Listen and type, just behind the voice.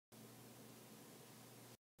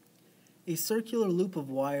A circular loop of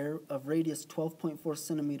wire of radius 12.4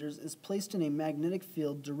 centimeters is placed in a magnetic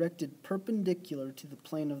field directed perpendicular to the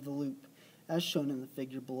plane of the loop, as shown in the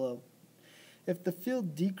figure below. If the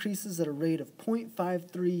field decreases at a rate of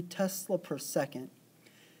 0.53 Tesla per second,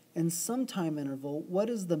 in some time interval, what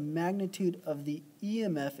is the magnitude of the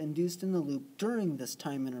EMF induced in the loop during this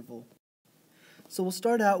time interval? So we'll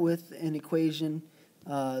start out with an equation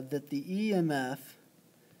that the EMF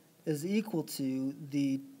is equal to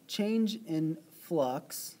the change in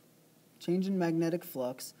flux, change in magnetic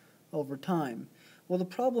flux over time. Well, the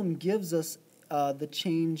problem gives us the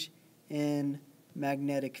change in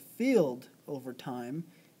magnetic field over time.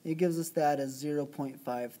 It gives us that as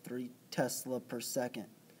 0.53 Tesla per second.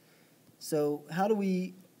 So how do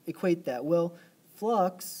we equate that? Well,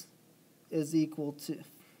 flux is equal to,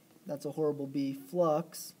 that's a horrible B,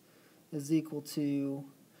 flux is equal to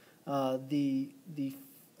the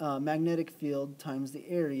magnetic field times the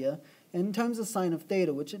area and times the sine of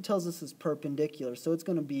theta, which it tells us is perpendicular. So it's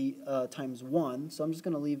going to be times 1. So I'm just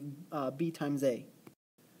going to leave B times A.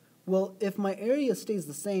 Well, if my area stays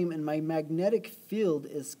the same and my magnetic field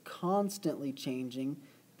is constantly changing,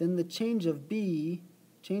 then the change of B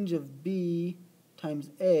times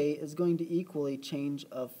A is going to equal a change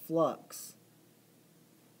of flux.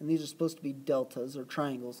 And these are supposed to be deltas or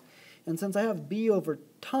triangles. And since I have B over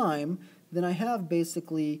time, then I have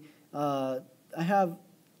basically, I have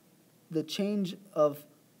the change of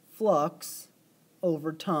flux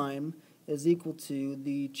over time is equal to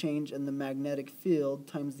the change in the magnetic field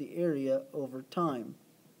times the area over time.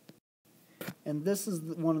 And this is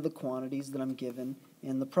one of the quantities that I'm given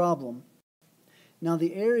in the problem. Now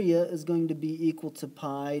the area is going to be equal to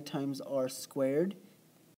pi times r squared.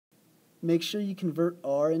 Make sure you convert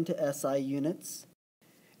r into SI units.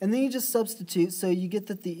 And then you just substitute, so you get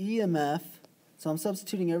that the EMF, so I'm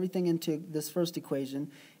substituting everything into this first equation,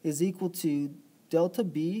 is equal to delta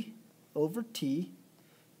B over T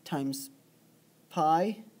times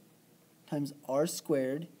pi times r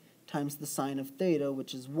squared times the sine of theta,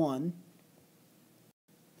 which is 1.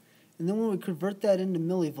 And then when we convert that into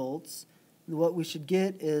millivolts, what we should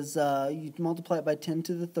get is, you multiply it by 10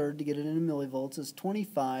 to the third to get it into millivolts, is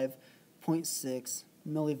 25.6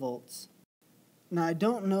 millivolts. Now I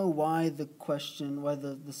don't know why the question,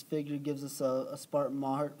 this figure gives us a spot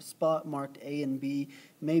marked A and B.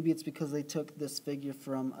 Maybe it's because they took this figure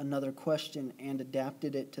from another question and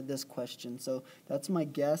adapted it to this question. So that's my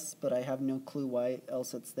guess, but I have no clue why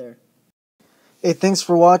else it's there. Hey, thanks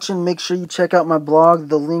for watching. Make sure you check out my blog.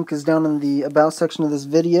 The link is down in the About section of this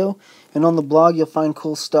video. And on the blog you'll find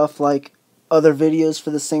cool stuff like other videos for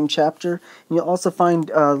the same chapter. And you'll also find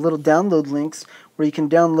little download links where you can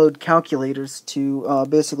download calculators to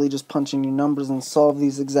basically just punch in your numbers and solve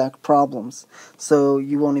these exact problems. So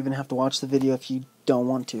you won't even have to watch the video if you don't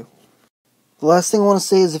want to. The last thing I want to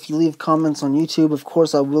say is if you leave comments on YouTube, of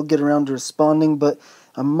course I will get around to responding, but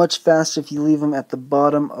I'm much faster if you leave them at the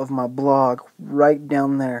bottom of my blog, right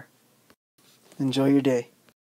down there. Enjoy your day.